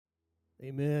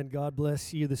Amen. God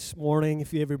bless you this morning.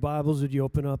 If you have your Bibles, would you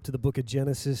open up to the book of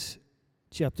Genesis,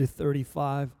 chapter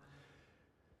 35.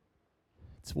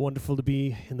 It's wonderful to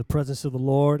be in the presence of the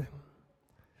Lord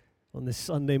on this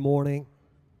Sunday morning.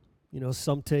 You know,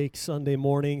 some take Sunday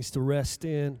mornings to rest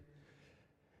in.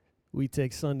 We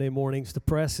take Sunday mornings to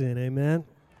press in. Amen.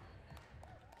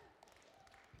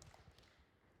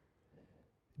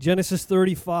 Genesis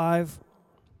 35,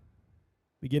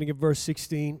 beginning at verse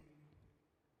 16.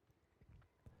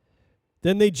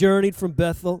 Then they journeyed from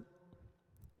Bethel,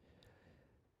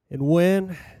 and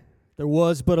when there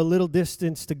was but a little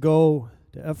distance to go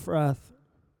to Ephrath,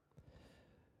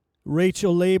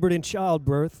 Rachel labored in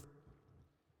childbirth,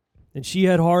 and she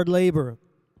had hard labor.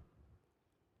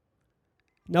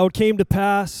 Now it came to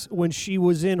pass, when she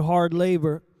was in hard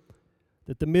labor,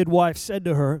 that the midwife said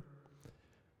to her,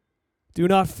 "Do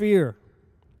not fear.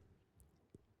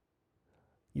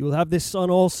 You will have this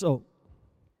son also."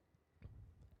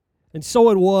 And so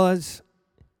it was,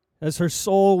 as her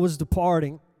soul was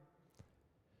departing,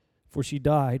 for she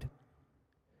died,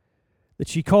 that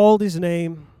she called his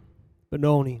name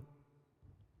Benoni.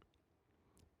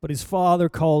 But his father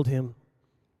called him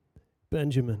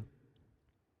Benjamin.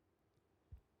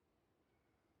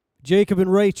 Jacob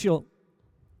and Rachel.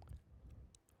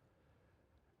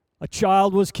 A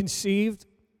child was conceived,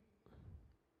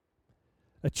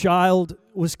 a child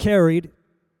was carried,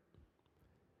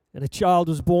 and a child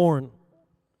was born.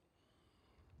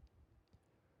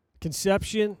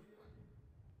 Conception,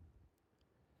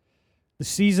 the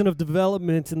season of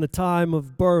development and the time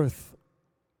of birth.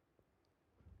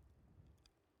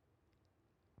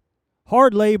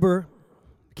 Hard labor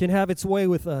can have its way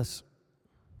with us.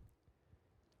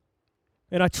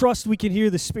 And I trust we can hear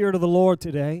the Spirit of the Lord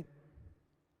today.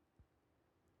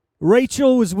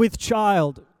 Rachel was with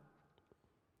child.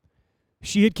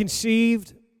 She had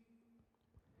conceived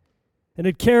and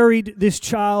had carried this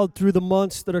child through the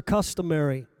months that are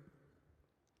customary.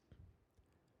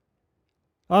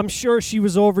 I'm sure she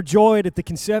was overjoyed at the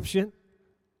conception,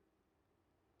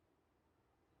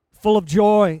 full of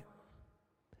joy,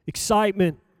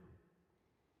 excitement.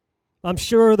 I'm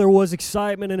sure there was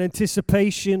excitement and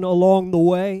anticipation along the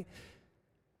way,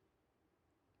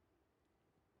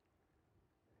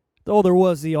 though there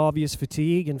was the obvious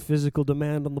fatigue and physical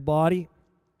demand on the body.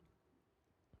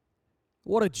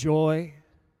 What a joy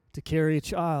to carry a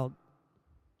child.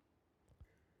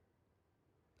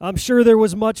 I'm sure there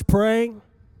was much praying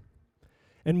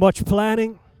and much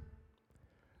planning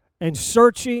and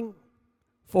searching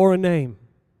for a name.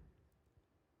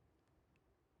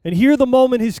 And here the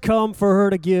moment has come for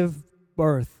her to give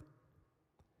birth.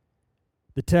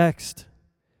 The text,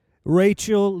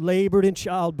 Rachel labored in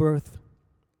childbirth,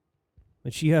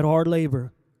 and she had hard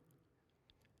labor.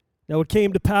 Now it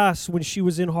came to pass, when she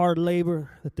was in hard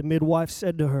labor, that the midwife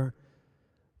said to her,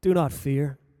 "Do not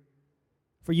fear,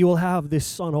 for you will have this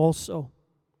son also."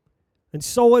 And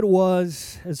so it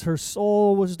was, as her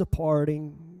soul was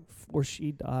departing, for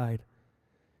she died,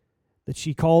 that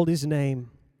she called his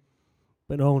name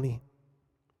Benoni,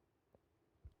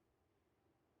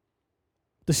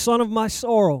 the son of my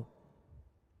sorrow.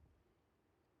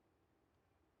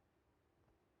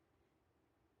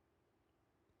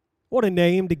 What a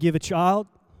name to give a child.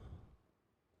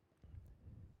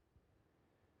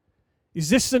 Is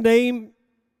this the name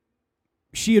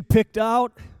she had picked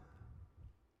out?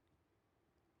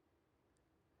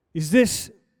 Is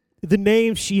this the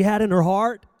name she had in her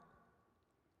heart?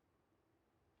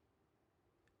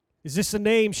 Is this the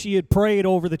name she had prayed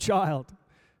over the child?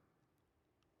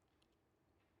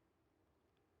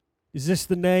 Is this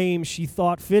the name she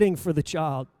thought fitting for the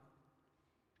child?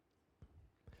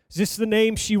 Is this the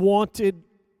name she wanted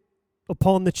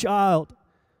upon the child?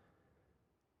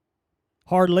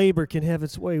 Hard labor can have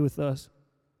its way with us.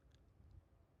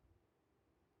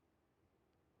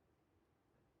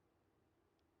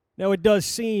 Now, it does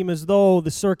seem as though the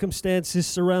circumstances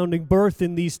surrounding birth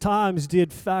in these times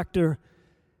did factor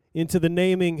into the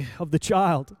naming of the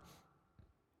child.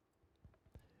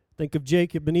 Think of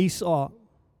Jacob and Esau.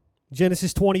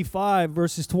 Genesis 25,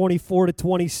 verses 24 to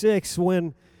 26,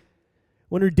 when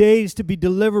her days to be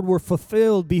delivered were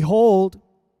fulfilled, behold,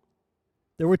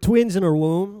 there were twins in her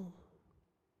womb,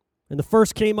 and the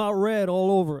first came out red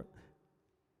all over it,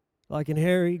 like an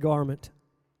hairy garment.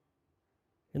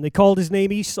 And they called his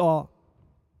name Esau.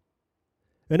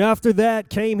 And after that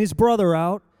came his brother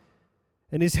out,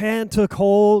 and his hand took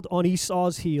hold on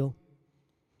Esau's heel,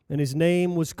 and his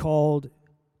name was called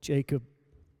Jacob.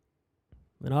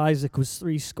 And Isaac was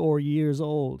 80 years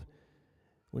old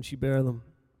when she bare them.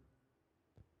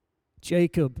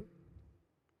 Jacob,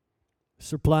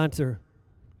 supplanter,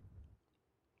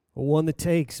 or one that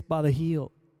takes by the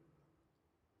heel.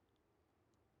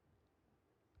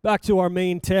 Back to our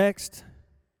main text.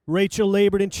 Rachel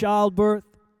labored in childbirth,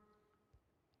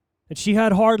 and she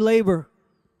had hard labor.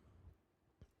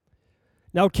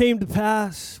 Now it came to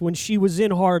pass, when she was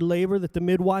in hard labor, that the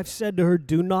midwife said to her,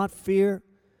 "Do not fear,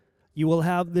 you will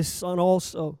have this son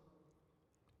also."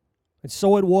 And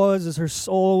so it was, as her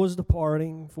soul was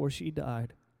departing, for she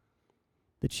died,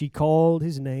 that she called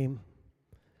his name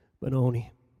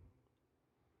Benoni.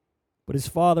 But his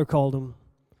father called him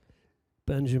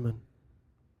Benjamin.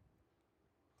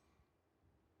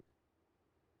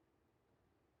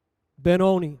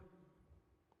 Benoni,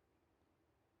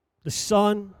 the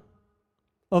son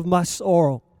of my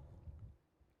sorrow.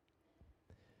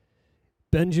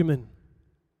 Benjamin,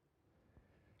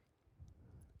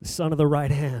 the son of the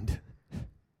right hand.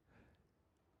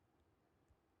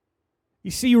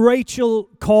 You see, Rachel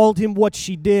called him what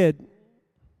she did,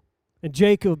 and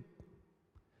Jacob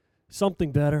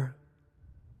something better,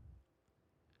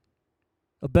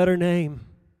 a better name.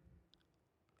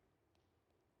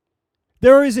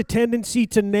 There is a tendency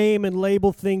to name and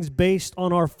label things based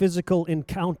on our physical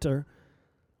encounter,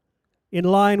 in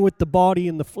line with the body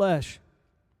and the flesh.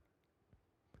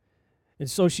 And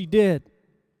so she did.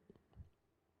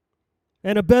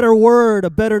 And a better word, a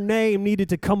better name needed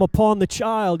to come upon the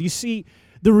child. You see,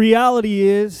 the reality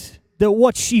is that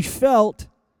what she felt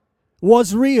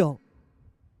was real.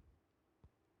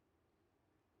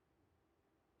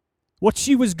 What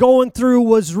she was going through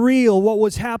was real. What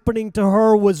was happening to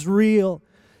her was real.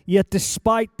 Yet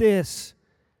despite this,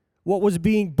 what was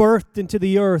being birthed into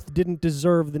the earth didn't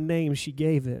deserve the name she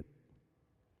gave it.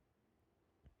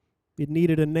 It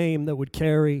needed a name that would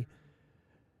carry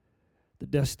the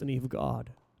destiny of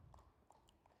God.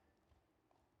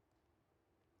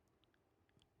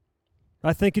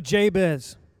 I think of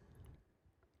Jabez.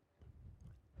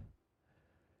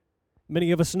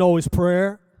 Many of us know his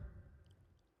prayer.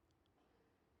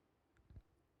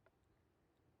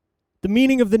 The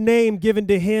meaning of the name given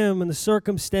to him and the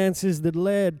circumstances that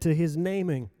led to his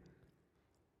naming.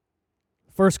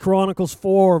 1 Chronicles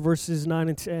 4, verses 9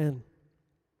 and 10.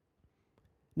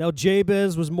 Now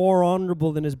Jabez was more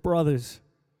honorable than his brothers,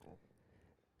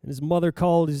 and his mother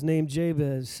called his name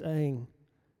Jabez, saying,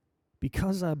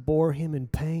 "Because I bore him in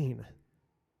pain."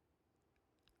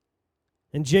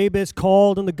 And Jabez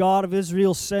called on the God of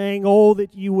Israel, saying, "Oh,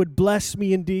 that you would bless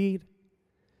me indeed,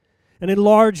 and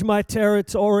enlarge my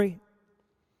territory,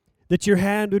 that your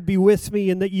hand would be with me,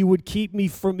 and that you would keep me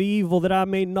from evil, that I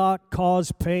may not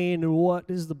cause pain." And what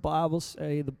does the Bible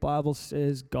say? The Bible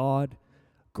says God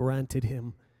granted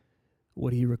him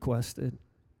what he requested.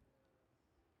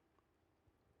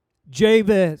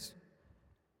 Jabez,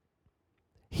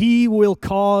 he will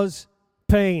cause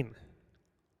pain.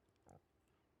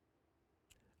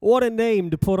 What a name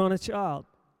to put on a child.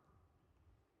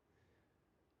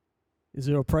 Is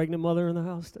there a pregnant mother in the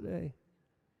house today?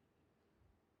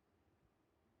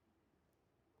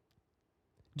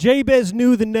 Jabez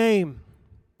knew the name,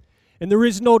 and there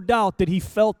is no doubt that he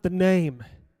felt the name,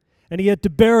 and he had to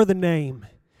bear the name,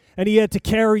 and he had to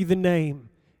carry the name,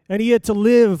 and he had to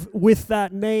live with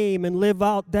that name and live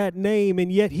out that name,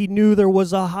 and yet he knew there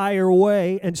was a higher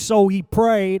way, and so he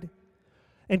prayed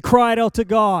and cried out to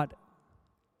God.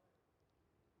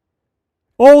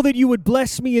 "Oh, that you would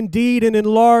bless me indeed and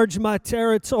enlarge my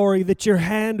territory, that your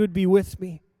hand would be with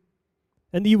me,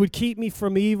 and that you would keep me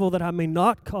from evil, that I may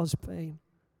not cause pain."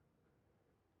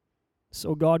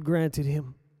 So God granted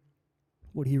him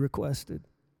what he requested.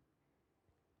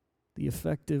 The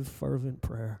effective, fervent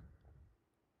prayer.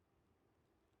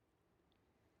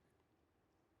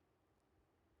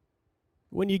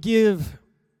 When you give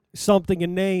something a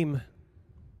name,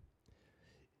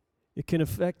 it can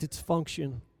affect its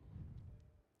function.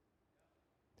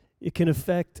 It can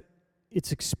affect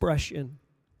its expression,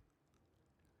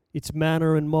 its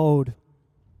manner and mode.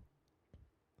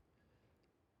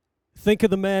 Think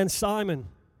of the man Simon,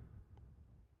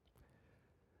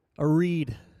 a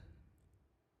reed.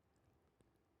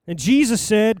 And Jesus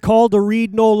said, "Called a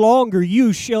reed no longer,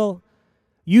 you shall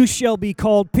be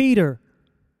called Peter,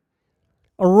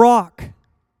 a rock,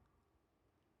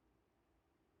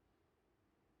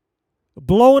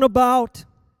 blown about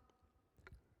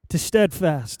to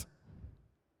steadfast,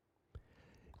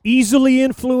 easily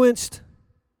influenced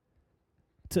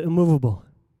to immovable,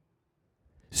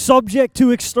 subject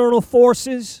to external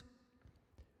forces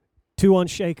to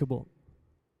unshakable."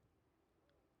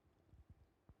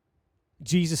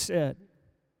 Jesus said,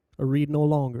 "A reed no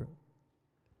longer."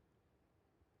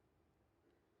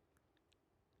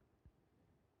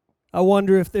 I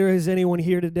wonder if there is anyone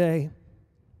here today,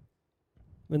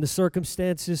 and the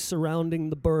circumstances surrounding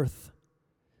the birth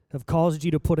have caused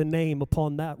you to put a name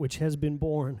upon that which has been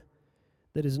born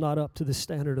that is not up to the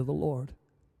standard of the Lord.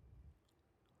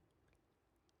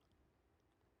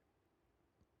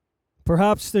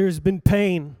 Perhaps there's been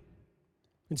pain,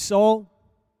 and so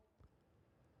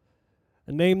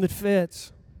a name that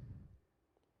fits.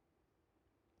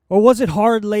 Or was it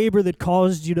hard labor that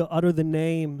caused you to utter the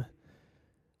name,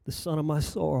 the son of my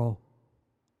sorrow?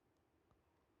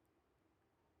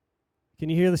 Can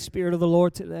you hear the Spirit of the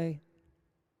Lord today?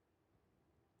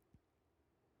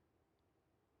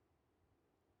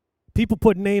 People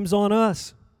put names on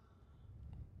us.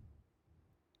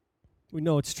 We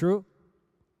know it's true.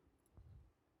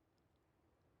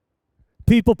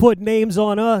 People put names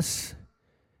on us,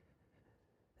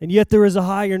 and yet there is a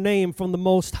higher name from the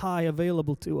Most High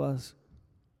available to us.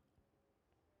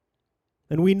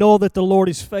 And we know that the Lord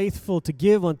is faithful to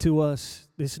give unto us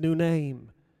this new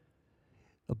name,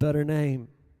 a better name.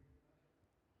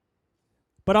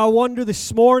 But I wonder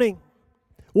this morning,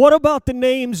 what about the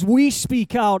names we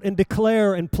speak out and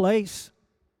declare and place?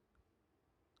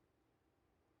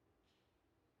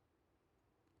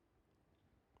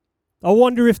 I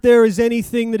wonder if there is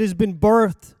anything that has been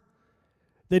birthed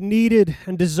that needed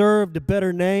and deserved a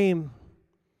better name,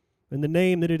 and the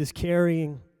name that it is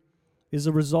carrying is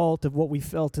a result of what we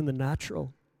felt in the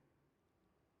natural.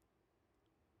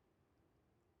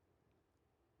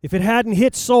 If it hadn't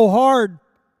hit so hard,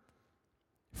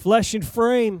 flesh and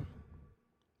frame,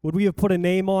 would we have put a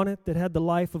name on it that had the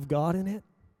life of God in it?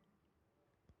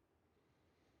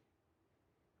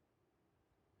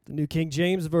 The New King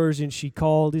James Version, she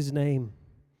called his name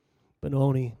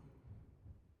Benoni,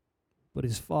 but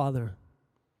his father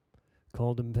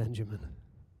called him Benjamin.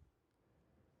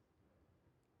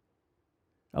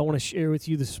 I want to share with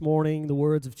you this morning the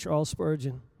words of Charles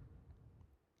Spurgeon.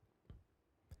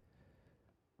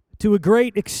 To a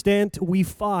great extent, we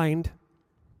find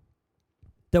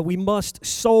that we must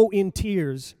sow in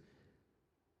tears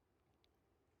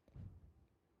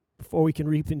before we can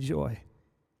reap in joy.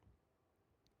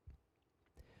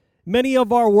 Many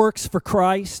of our works for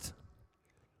Christ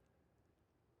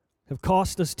have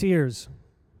cost us tears.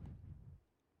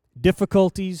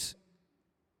 Difficulties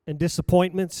and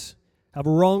disappointments have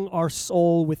wrung our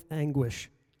soul with anguish.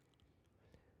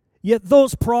 Yet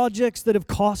those projects that have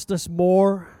cost us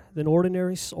more than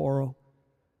ordinary sorrow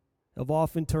have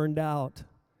often turned out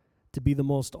to be the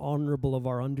most honorable of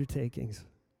our undertakings.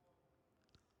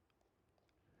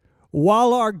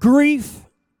 While our grief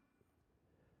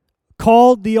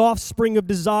called the offspring of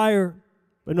desire,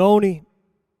 Benoni,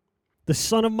 the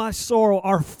son of my sorrow,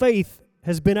 our faith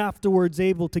has been afterwards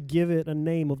able to give it a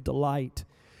name of delight,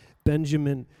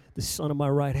 Benjamin, the son of my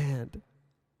right hand.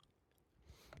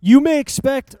 You may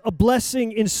expect a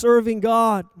blessing in serving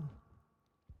God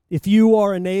if you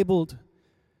are enabled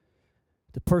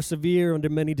to persevere under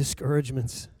many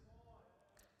discouragements.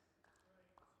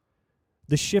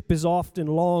 The ship is often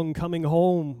long coming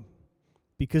home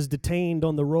because detained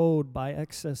on the road by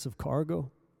excess of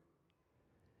cargo.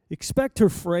 Expect her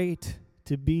freight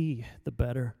to be the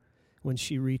better when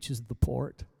she reaches the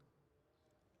port.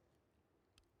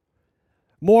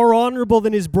 More honorable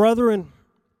than his brethren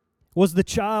was the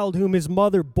child whom his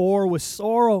mother bore with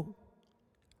sorrow.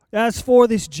 As for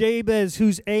this Jabez,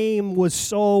 whose aim was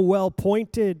so well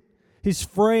pointed, his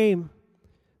frame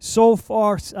so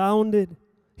far sounded,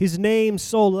 his name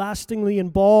so lastingly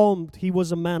embalmed, he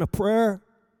was a man of prayer.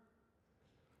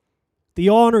 The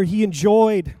honor he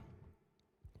enjoyed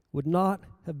would not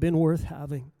have been worth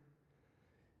having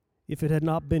if it had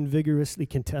not been vigorously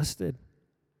contested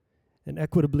and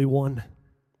equitably won.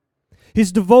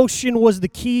 His devotion was the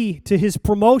key to his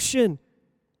promotion.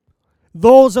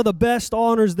 Those are the best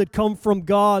honors that come from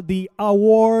God, the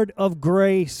award of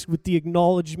grace with the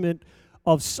acknowledgement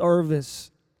of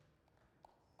service.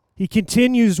 He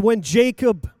continues, when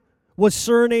Jacob was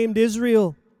surnamed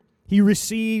Israel, he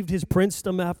received his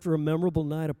princedom after a memorable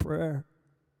night of prayer.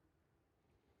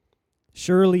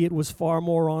 Surely it was far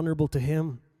more honorable to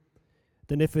him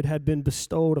than if it had been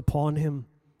bestowed upon him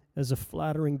as a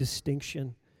flattering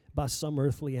distinction by some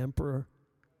earthly emperor.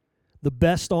 The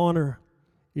best honor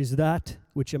is that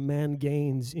which a man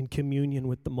gains in communion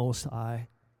with the Most High.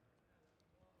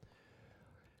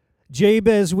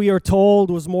 Jabez, we are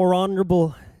told, was more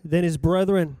honorable than his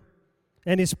brethren,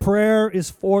 and his prayer is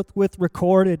forthwith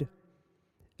recorded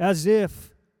as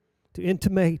if to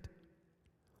intimate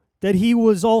that he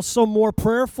was also more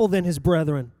prayerful than his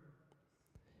brethren.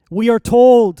 We are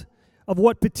told of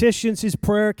what petitions his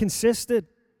prayer consisted.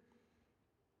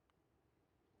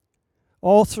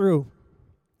 All through,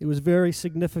 it was very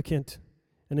significant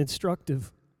and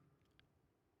instructive.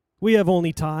 We have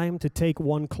only time to take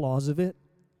one clause of it.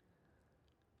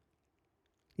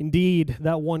 Indeed,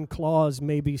 that one clause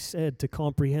may be said to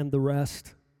comprehend the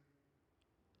rest.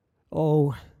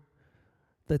 Oh,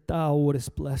 that thou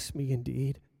wouldest bless me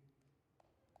indeed.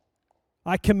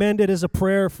 I commend it as a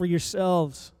prayer for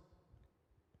yourselves,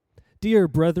 dear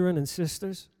brethren and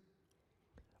sisters,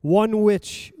 one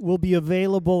which will be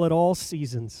available at all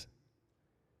seasons.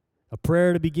 A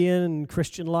prayer to begin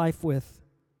Christian life with,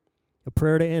 a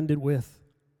prayer to end it with,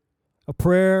 a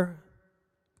prayer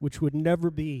which would never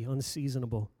be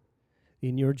unseasonable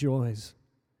in your joys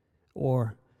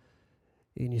or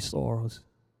in your sorrows.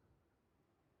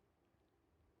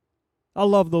 I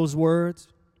love those words.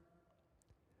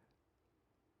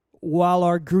 While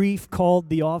our grief called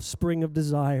the offspring of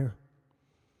desire,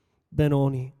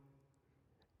 Benoni,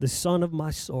 the son of my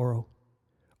sorrow,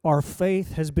 our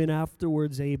faith has been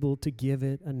afterwards able to give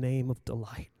it a name of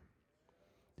delight.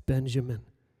 Benjamin,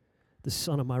 the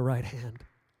son of my right hand.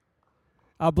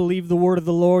 I believe the word of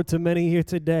the Lord to many here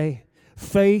today.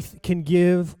 Faith can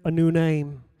give a new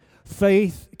name.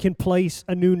 Faith can place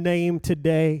a new name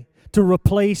today to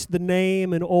replace the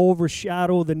name and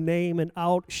overshadow the name and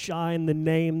outshine the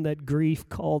name that grief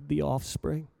called the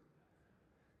offspring.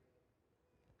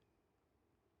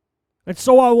 And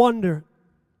so I wonder,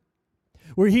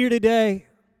 we're here today.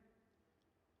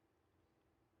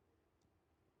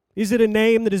 Is it a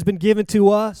name that has been given to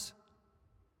us?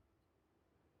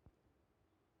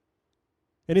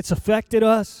 And it's affected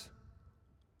us?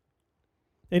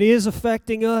 And is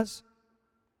affecting us?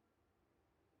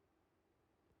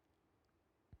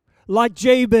 Like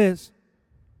Jabez,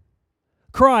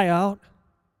 cry out.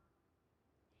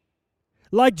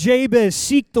 Like Jabez,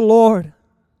 seek the Lord.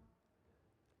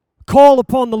 Call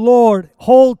upon the Lord,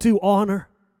 hold to honor.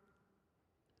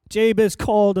 Jabez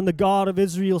called on the God of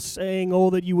Israel, saying, "Oh,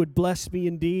 that you would bless me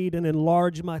indeed and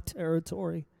enlarge my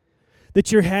territory,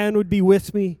 that your hand would be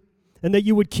with me, and that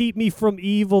you would keep me from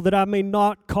evil, that I may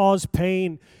not cause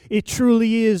pain." It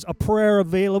truly is a prayer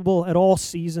available at all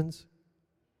seasons,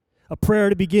 a prayer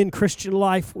to begin Christian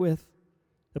life with,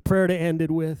 a prayer to end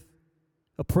it with,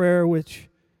 a prayer which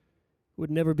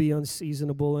would never be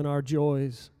unseasonable in our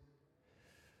joys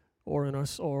or in our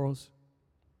sorrows.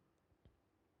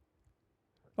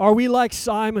 Are we like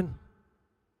Simon?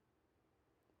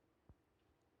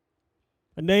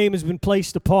 A name has been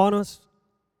placed upon us.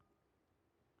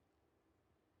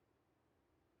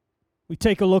 We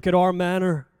take a look at our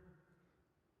manner,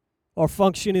 our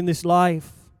function in this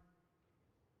life,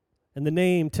 and the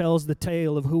name tells the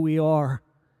tale of who we are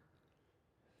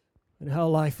and how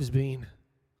life has been.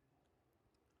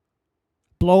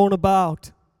 Blown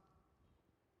about,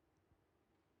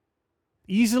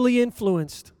 easily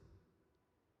influenced,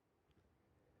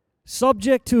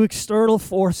 subject to external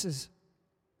forces.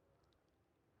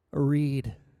 A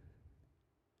reed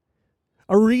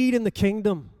in the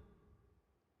kingdom,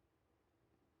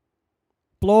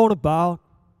 blown about,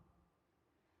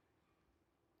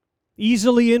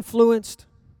 easily influenced,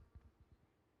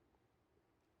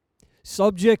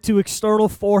 subject to external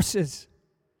forces.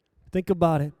 Think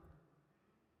about it.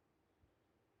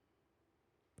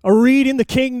 A reed in the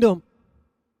kingdom,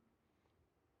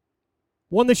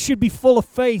 one that should be full of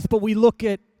faith, but we look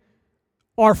at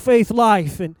our faith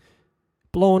life and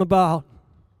blown about.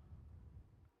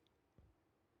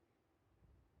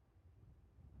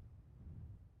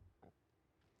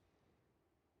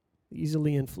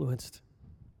 Easily influenced.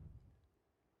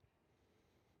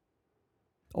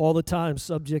 All the time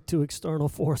subject to external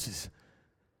forces.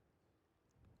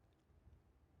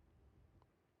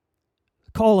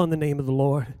 Call on the name of the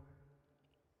Lord.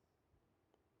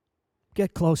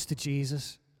 Get close to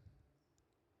Jesus.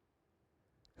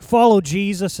 Follow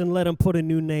Jesus and let Him put a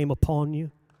new name upon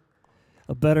you,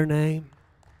 a better name.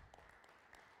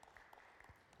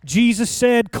 Jesus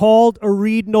said, called a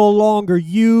reed no longer,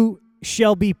 you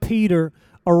shall be Peter,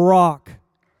 a rock.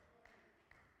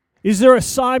 Is there a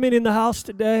Simon in the house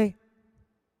today?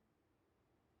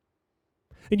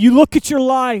 And you look at your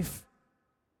life,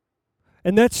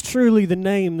 and that's truly the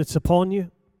name that's upon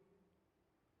you.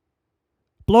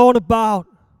 Blown about,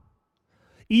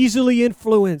 easily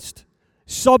influenced,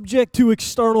 subject to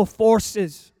external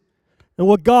forces. And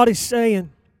what God is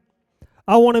saying,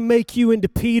 I want to make you into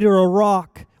Peter, a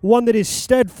rock, one that is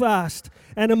steadfast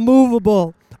and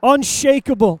immovable,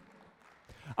 unshakable.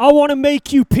 I want to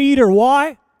make you Peter.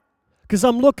 Why? Because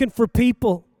I'm looking for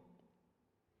people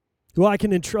who I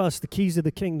can entrust the keys of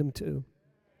the kingdom to.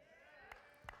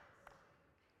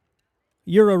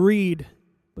 You're a reed,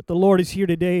 but the Lord is here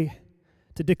today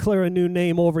to declare a new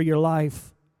name over your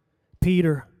life.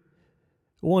 Peter,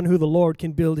 one who the Lord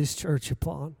can build His church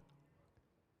upon.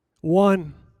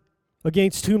 one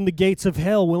against whom the gates of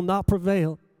hell will not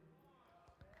prevail.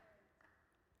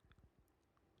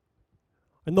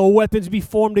 And though weapons be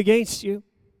formed against you,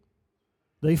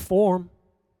 they shall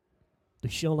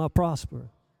not prosper.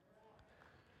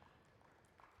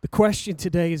 The question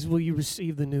today is, will you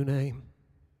receive the new name?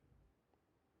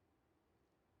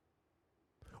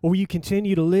 Or will you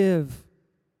continue to live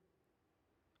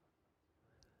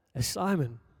as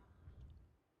Simon?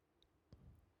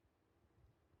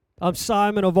 I'm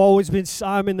Simon. I've always been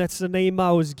Simon. That's the name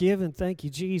I was given. Thank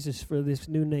you, Jesus, for this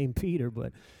new name, Peter,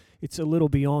 but it's a little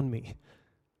beyond me.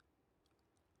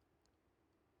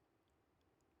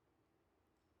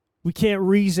 We can't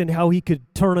reason how he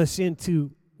could turn us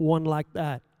into one like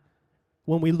that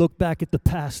when we look back at the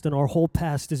past and our whole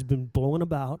past has been blown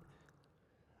about,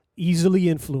 easily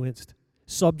influenced,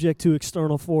 subject to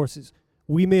external forces.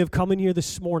 We may have come in here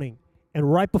this morning,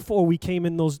 and right before we came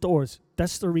in those doors,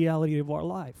 that's the reality of our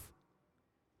life.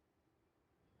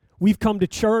 We've come to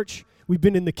church, we've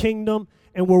been in the kingdom,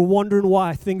 and we're wondering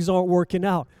why things aren't working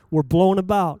out. We're blown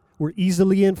about, we're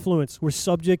easily influenced, we're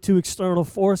subject to external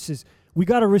forces. We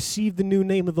got to receive the new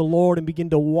name of the Lord and begin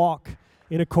to walk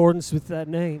in accordance with that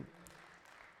name.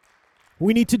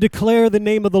 We need to declare the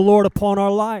name of the Lord upon our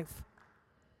life.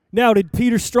 Now, did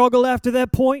Peter struggle after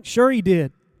that point? Sure he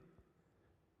did.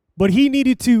 But he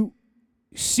needed to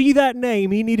see that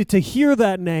name. He needed to hear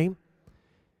that name.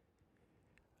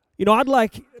 You know, I'd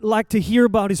like to hear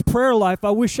about his prayer life.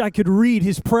 I wish I could read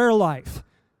his prayer life.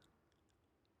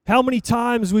 How many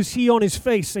times was he on his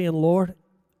face saying, Lord,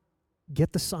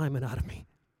 get the Simon out of me.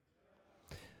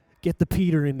 Get the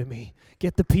Peter into me.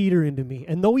 Get the Peter into me.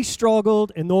 And though he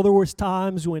struggled, and though there was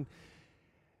times when,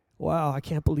 wow, I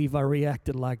can't believe I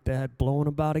reacted like that, blowing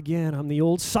about again. I'm the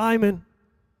old Simon.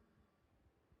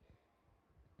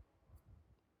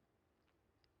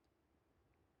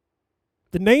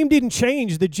 The name didn't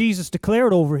change that Jesus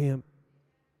declared over him.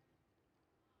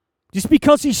 Just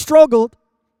because he struggled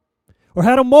or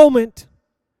had a moment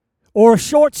or a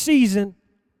short season,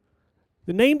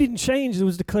 the name didn't change that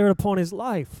was declared upon his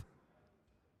life.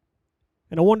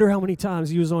 And I wonder how many times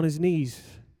he was on his knees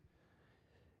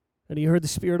and he heard the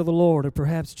Spirit of the Lord, or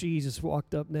perhaps Jesus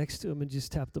walked up next to him and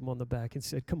just tapped him on the back and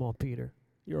said, come on, Peter,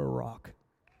 you're a rock.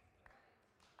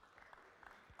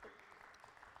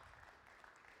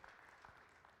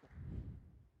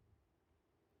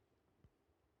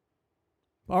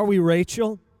 Are we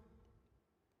Rachel?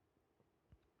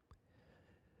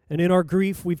 And in our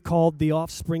grief, we've called the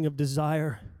offspring of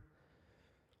desire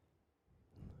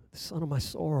the son of my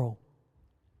sorrow.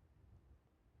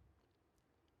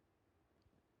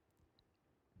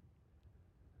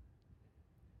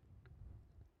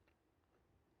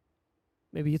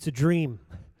 Maybe it's a dream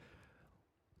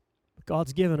that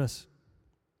God's given us.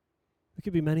 It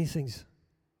could be many things.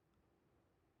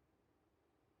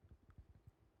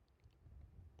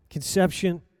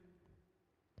 Conception,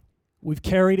 we've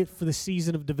carried it for the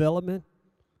season of development.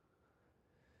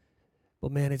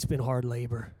 But man, it's been hard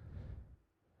labor.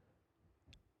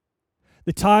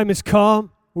 The time has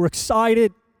come. We're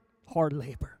excited. Hard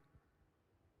labor.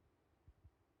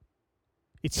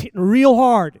 It's hitting real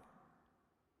hard.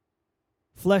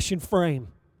 Flesh and frame.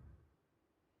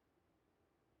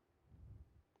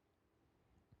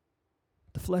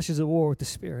 The flesh is at war with the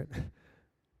spirit.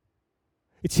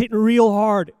 It's hitting real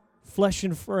hard. Flesh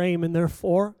and frame, and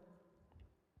therefore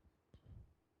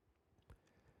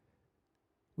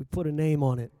we put a name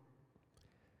on it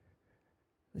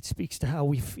that speaks to how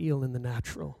we feel in the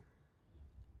natural.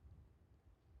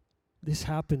 This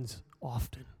happens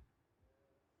often.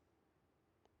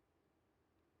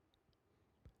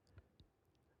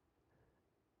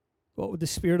 What would the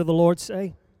Spirit of the Lord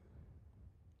say?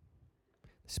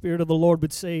 The Spirit of the Lord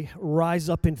would say, rise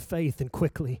up in faith and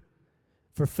quickly.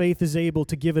 For faith is able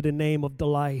to give it a name of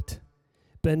delight.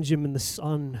 Benjamin, the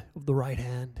son of the right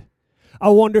hand. I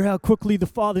wonder how quickly the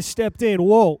father stepped in.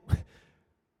 Whoa.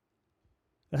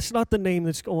 That's not the name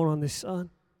that's going on this son.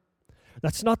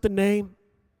 That's not the name.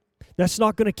 That's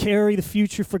not going to carry the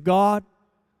future for God.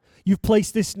 You've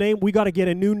placed this name. We got to get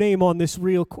a new name on this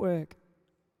real quick.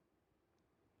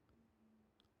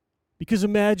 Because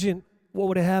imagine what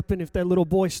would have happened if that little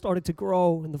boy started to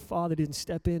grow and the father didn't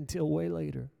step in until way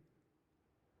later.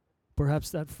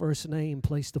 Perhaps that first name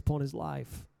placed upon his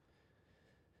life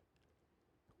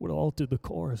would have altered the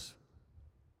course,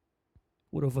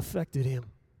 would have affected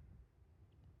him.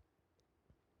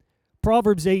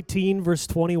 Proverbs 18, verse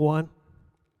 21.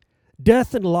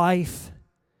 Death and life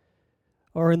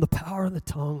are in the power of the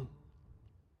tongue,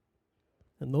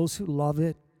 and those who love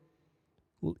it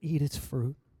will eat its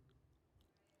fruit.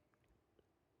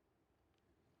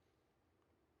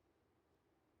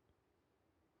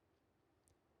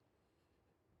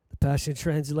 Passion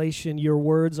Translation, your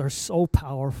words are so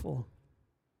powerful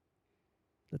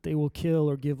that they will kill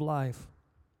or give life.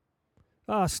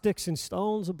 Sticks and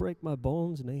stones will break my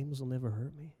bones, names will never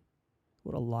hurt me.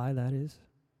 What a lie that is.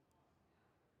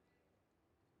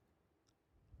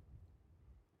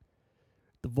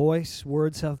 The voice,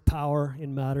 words have power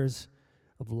in matters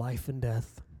of life and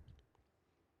death.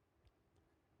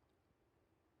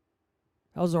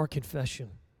 How's our confession?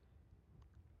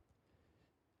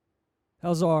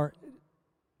 How's our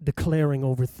declaring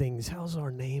over things? How's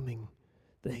our naming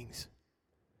things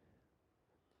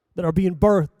that are being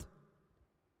birthed?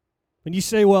 And you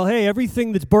say, well, hey,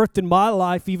 everything that's birthed in my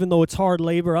life, even though it's hard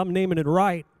labor, I'm naming it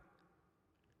right.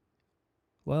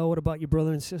 Well, what about your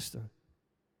brother and sister?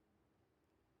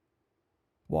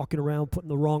 Walking around putting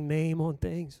the wrong name on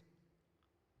things.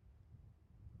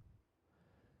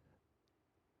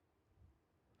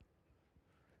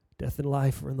 Death and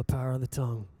life are in the power of the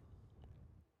tongue.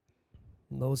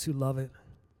 And those who love it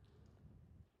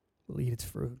will eat its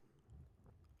fruit.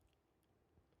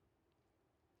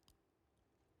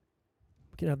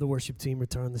 We can have the worship team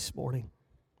return this morning.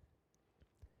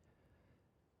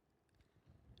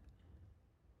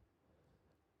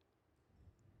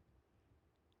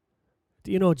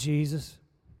 Do you know Jesus?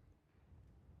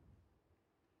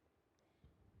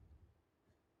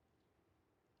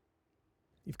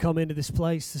 You've come into this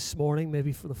place this morning,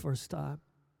 maybe for the first time.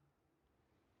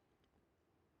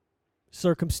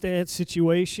 Circumstance,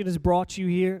 situation has brought you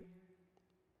here.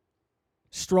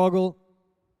 Struggle,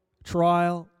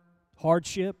 trial,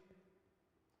 hardship,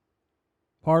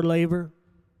 hard labor.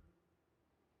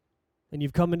 And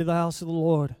you've come into the house of the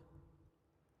Lord.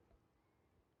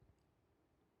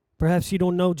 Perhaps you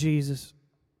don't know Jesus.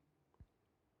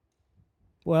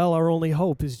 Well, our only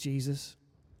hope is Jesus.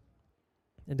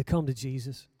 And to come to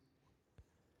Jesus.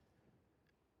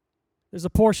 There's a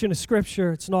portion of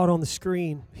Scripture, it's not on the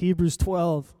screen, Hebrews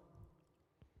 12,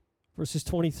 verses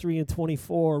 23 and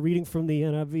 24, reading from the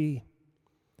NIV.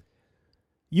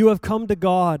 You have come to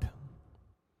God,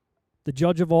 the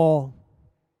judge of all,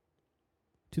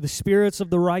 to the spirits of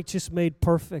the righteous made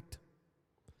perfect,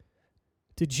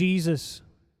 to Jesus,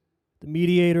 the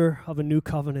mediator of a new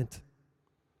covenant,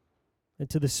 and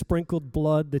to the sprinkled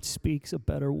blood that speaks a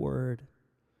better word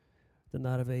than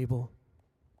that of Abel.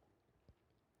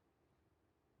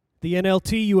 The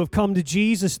NLT, you have come to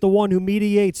Jesus, the one who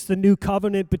mediates the new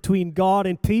covenant between God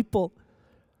and people,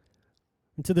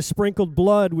 and to the sprinkled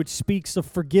blood which speaks of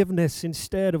forgiveness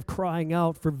instead of crying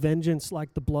out for vengeance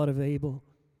like the blood of Abel.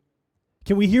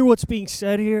 Can we hear what's being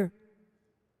said here?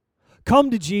 Come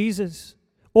to Jesus.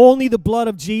 Only the blood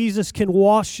of Jesus can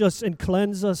wash us and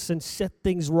cleanse us and set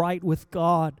things right with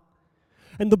God.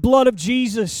 And the blood of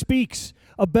Jesus speaks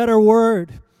a better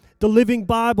word. The Living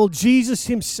Bible, Jesus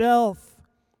himself,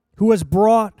 who has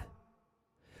brought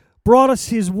us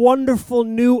his wonderful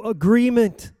new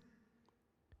agreement,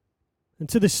 and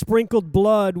to the sprinkled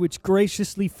blood which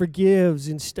graciously forgives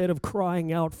instead of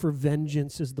crying out for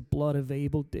vengeance as the blood of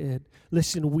Abel did.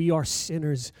 Listen, we are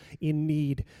sinners in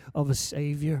need of a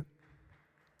Savior.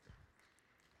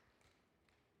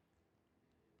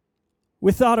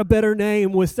 Without a better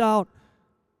name, without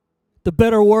the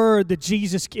better word that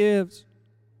Jesus gives,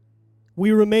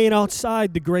 we remain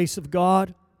outside the grace of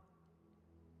God.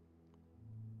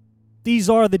 These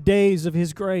are the days of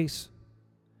his grace.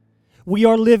 We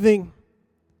are living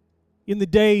in the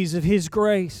days of his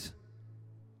grace.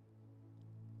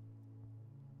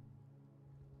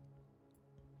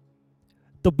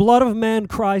 The blood of man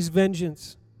cries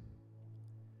vengeance.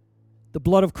 The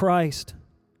blood of Christ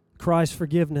cries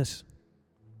forgiveness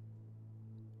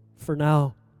for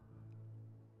now.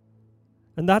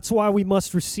 And that's why we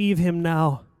must receive him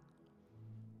now.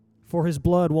 For his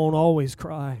blood won't always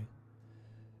cry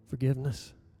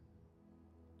forgiveness.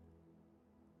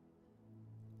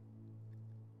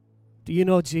 Do you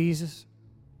know Jesus?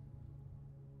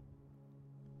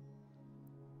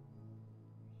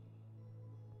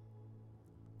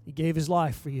 He gave his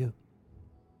life for you,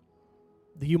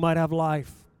 that you might have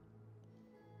life,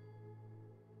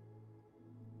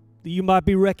 that you might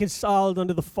be reconciled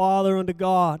unto the Father, unto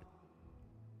God.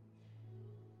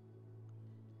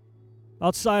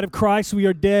 Outside of Christ, we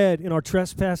are dead in our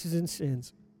trespasses and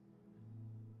sins.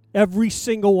 Every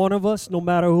single one of us, no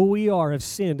matter who we are, have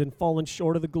sinned and fallen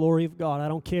short of the glory of God. I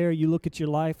don't care. You look at your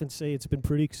life and say it's been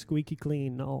pretty squeaky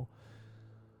clean. No.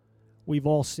 We've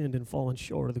all sinned and fallen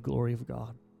short of the glory of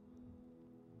God.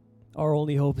 Our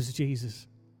only hope is Jesus.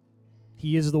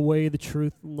 He is the way, the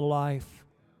truth, and the life.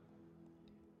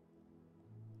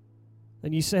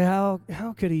 And you say, how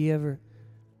could he ever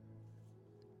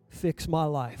fix my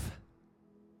life?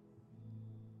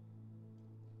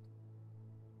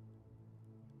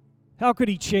 How could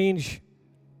he change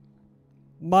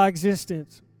my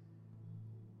existence?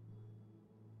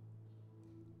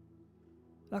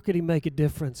 How could he make a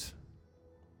difference?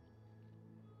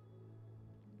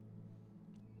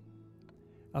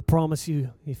 I promise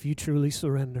you, if you truly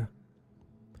surrender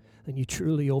and you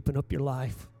truly open up your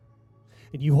life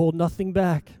and you hold nothing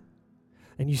back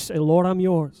and you say, Lord, I'm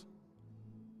yours.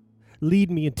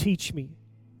 Lead me and teach me.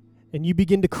 And you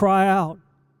begin to cry out,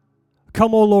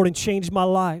 come, oh Lord, and change my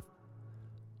life.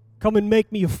 Come and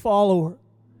make me a follower.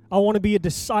 I want to be a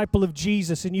disciple of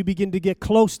Jesus. And you begin to get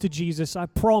close to Jesus. I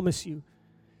promise you,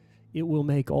 it will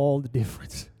make all the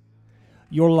difference.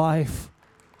 Your life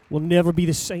will never be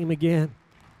the same again.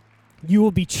 You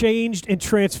will be changed and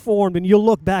transformed, and you'll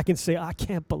look back and say, I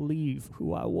can't believe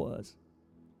who I was.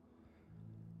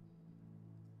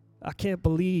 I can't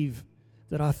believe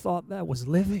that I thought that was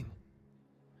living.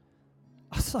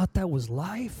 I thought that was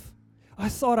life. I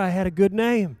thought I had a good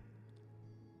name.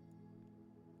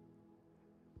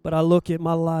 But I look at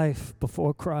my life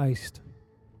before Christ,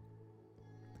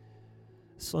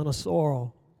 son of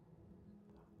sorrow.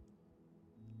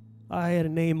 I had a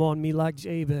name on me like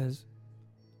Jabez.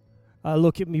 I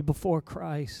look at me before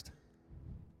Christ.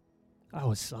 I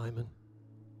was Simon.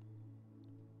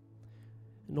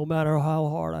 No matter how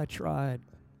hard I tried,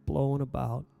 blowing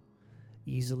about,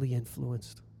 easily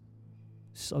influenced,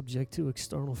 subject to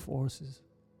external forces.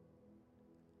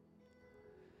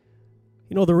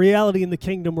 You know, the reality in the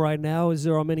kingdom right now is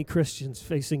there are many Christians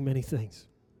facing many things.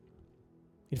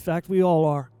 In fact, we all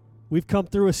are. We've come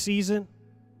through a season.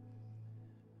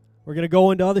 We're going to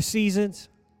go into other seasons.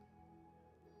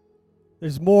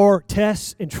 There's more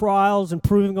tests and trials and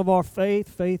proving of our faith.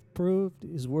 Faith proved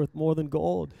is worth more than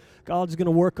gold. God's going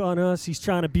to work on us. He's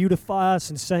trying to beautify us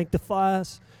and sanctify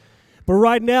us. But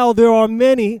right now, there are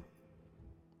many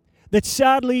that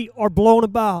sadly are blown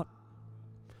about.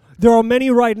 There are many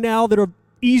right now that are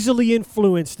easily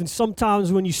influenced, and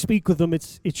sometimes when you speak with them,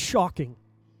 it's shocking.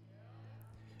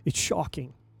 It's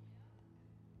shocking.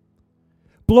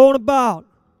 Blown about.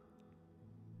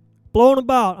 Blown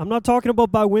about. I'm not talking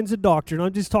about by winds of doctrine.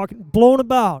 I'm just talking blown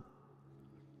about.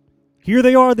 Here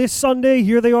they are this Sunday.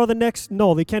 Here they are the next.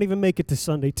 No, they can't even make it to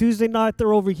Sunday. Tuesday night,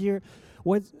 they're over here.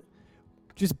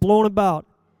 Just blown about.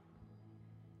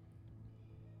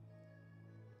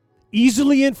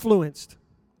 Easily influenced.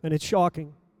 And it's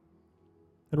shocking.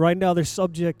 And right now, they're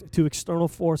subject to external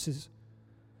forces.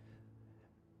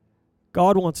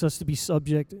 God wants us to be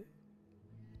subject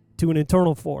to an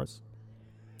internal force.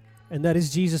 And that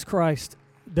is Jesus Christ.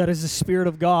 That is the Spirit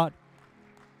of God.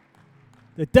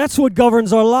 That's what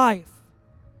governs our life.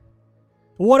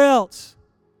 What else?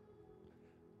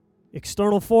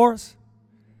 External force.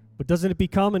 But doesn't it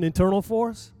become an internal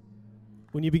force?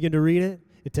 When you begin to read it,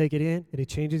 you take it in, and it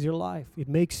changes your life. It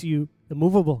makes you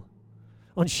immovable,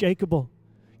 unshakable.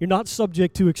 You're not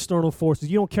subject to external forces.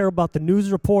 You don't care about the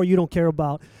news report. You don't care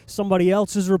about somebody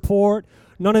else's report.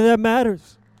 None of that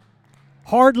matters.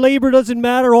 Hard labor doesn't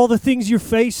matter, all the things you're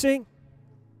facing.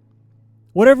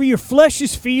 Whatever your flesh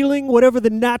is feeling, whatever the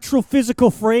natural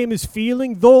physical frame is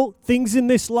feeling, though things in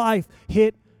this life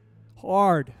hit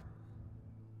hard.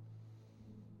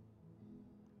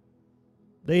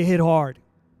 They hit hard.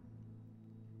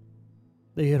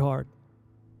 They hit hard.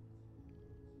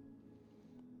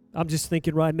 I'm just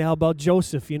thinking right now about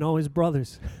Joseph, his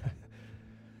brothers.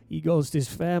 He goes to his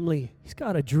family. He's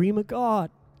got a dream of God,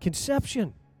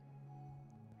 conception.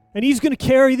 And he's going to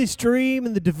carry this dream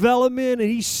and the development, and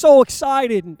he's so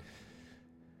excited. And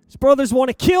his brothers want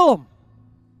to kill him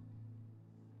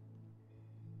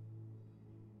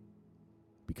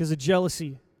because of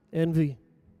jealousy, envy.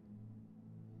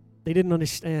 They didn't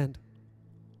understand.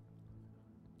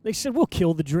 They said, we'll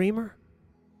kill the dreamer.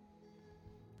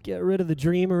 Get rid of the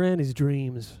dreamer and his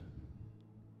dreams.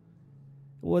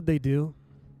 What'd they do?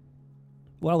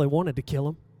 Well, they wanted to kill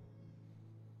him.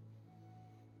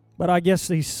 But I guess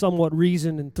they somewhat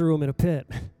reasoned and threw him in a pit.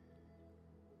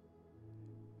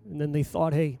 And then they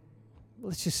thought, hey,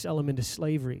 let's just sell him into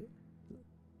slavery.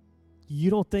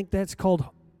 You don't think that's called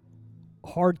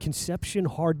hard conception,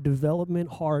 hard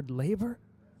development, hard labor?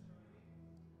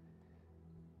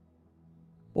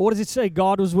 Well, what does it say?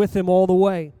 God was with him all the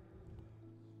way.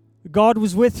 God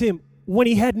was with him when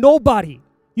he had nobody.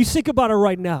 You think about it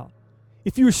right now.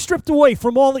 If you were stripped away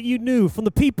from all that you knew, from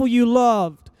the people you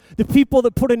loved, the people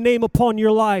that put a name upon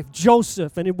your life,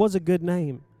 Joseph, and it was a good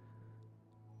name.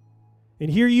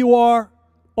 And here you are,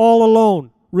 all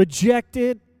alone,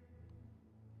 rejected,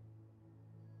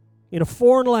 in a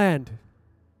foreign land.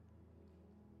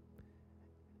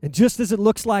 And just as it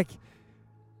looks like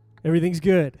everything's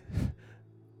good,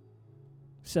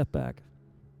 setback.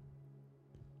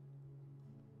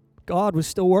 God was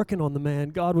still working on the man.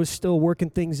 God was still working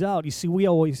things out. You see, we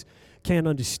always can't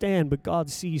understand, but God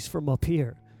sees from up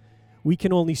here. We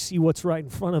can only see what's right in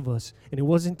front of us. And it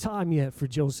wasn't time yet for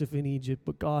Joseph in Egypt,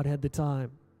 but God had the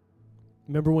time.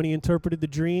 Remember when he interpreted the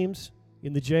dreams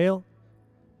in the jail?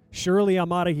 Surely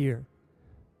I'm out of here.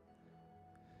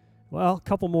 Well, a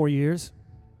couple more years.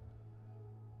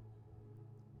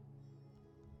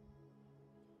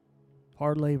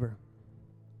 Hard labor.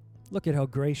 Look at how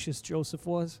gracious Joseph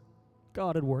was.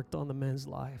 God had worked on the man's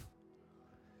life.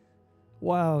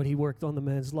 Wow, he worked on the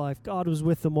man's life. God was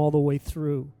with him all the way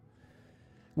through.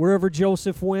 Wherever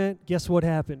Joseph went, guess what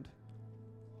happened?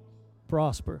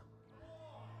 Prosper.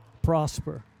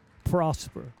 Prosper.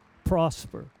 Prosper.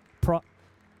 Prosper.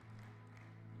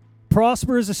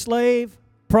 Prosper as a slave.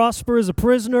 Prosper as a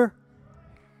prisoner.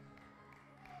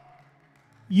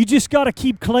 You just got to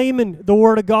keep claiming the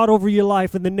word of God over your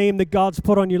life and the name that God's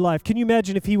put on your life. Can you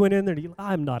imagine if he went in there and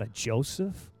I'm not a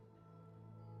Joseph?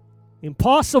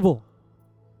 Impossible.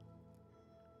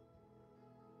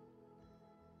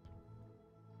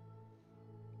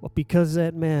 But because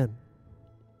that man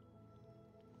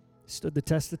stood the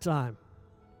test of time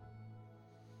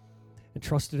and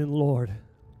trusted in the Lord,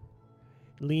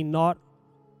 leaned not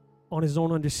on his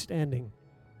own understanding,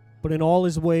 but in all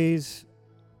his ways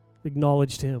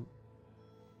acknowledged him,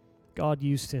 God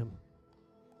used him.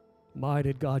 My,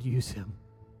 did God use him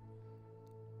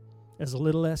as a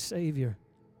little less Savior.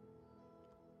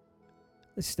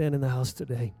 Let's stand in the house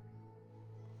today.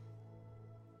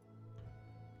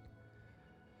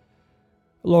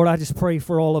 Lord, I just pray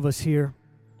for all of us here.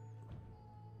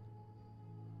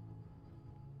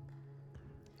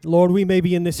 Lord, we may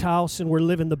be in this house and we're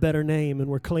living the better name and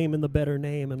we're claiming the better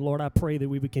name. And Lord, I pray that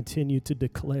we would continue to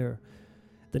declare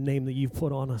the name that you've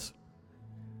put on us.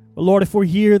 But Lord, if we're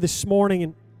here this morning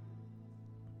and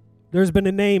there's been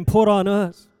a name put on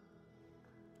us,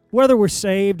 whether we're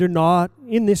saved or not,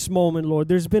 in this moment, Lord,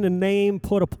 there's been a name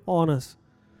put upon us.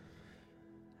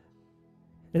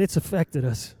 And it's affected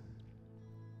us.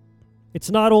 It's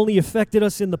not only affected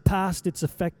us in the past, it's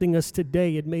affecting us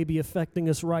today. It may be affecting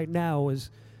us right now as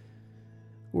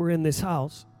we're in this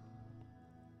house.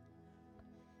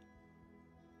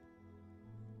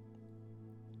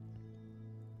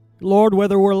 Lord,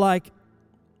 whether we're like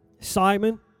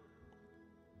Simon,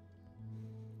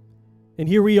 and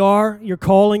here we are, you're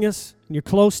calling us, and you're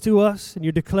close to us, and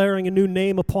you're declaring a new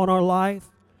name upon our life,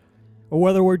 or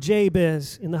whether we're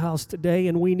Jabez in the house today,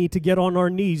 and we need to get on our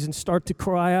knees and start to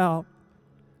cry out.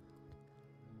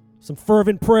 Some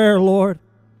fervent prayer, Lord,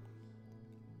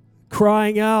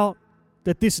 crying out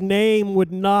that this name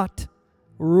would not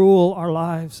rule our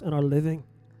lives and our living,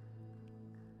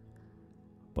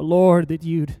 but Lord, that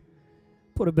you'd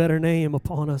put a better name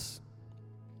upon us.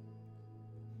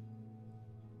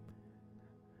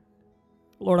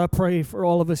 Lord, I pray for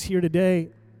all of us here today.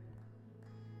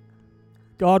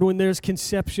 God, when there's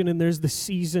conception and there's the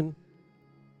season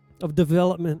of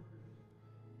development,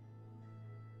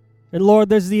 and Lord,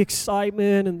 there's the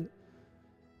excitement and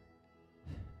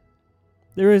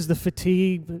there is the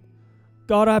fatigue, but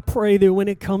God, I pray that when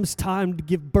it comes time to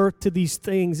give birth to these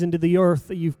things into the earth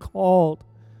that you've called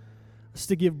us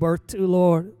to give birth to,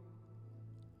 Lord,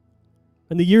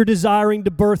 and that you're desiring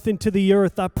to birth into the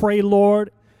earth, I pray,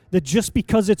 Lord, that just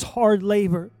because it's hard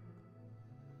labor,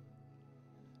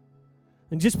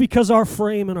 and just because our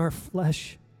frame and our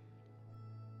flesh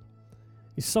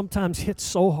is sometimes hit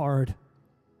so hard,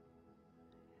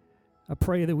 I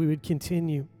pray that we would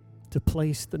continue to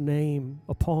place the name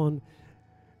upon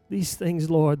these things,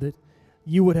 Lord, that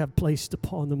you would have placed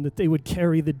upon them, that they would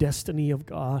carry the destiny of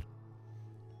God.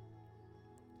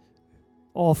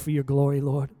 All for your glory,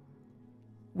 Lord.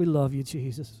 We love you,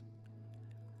 Jesus.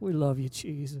 We love you,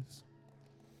 Jesus.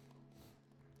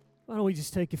 Why don't we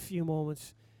just take a few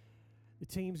moments? The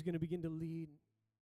team's going to begin to lead.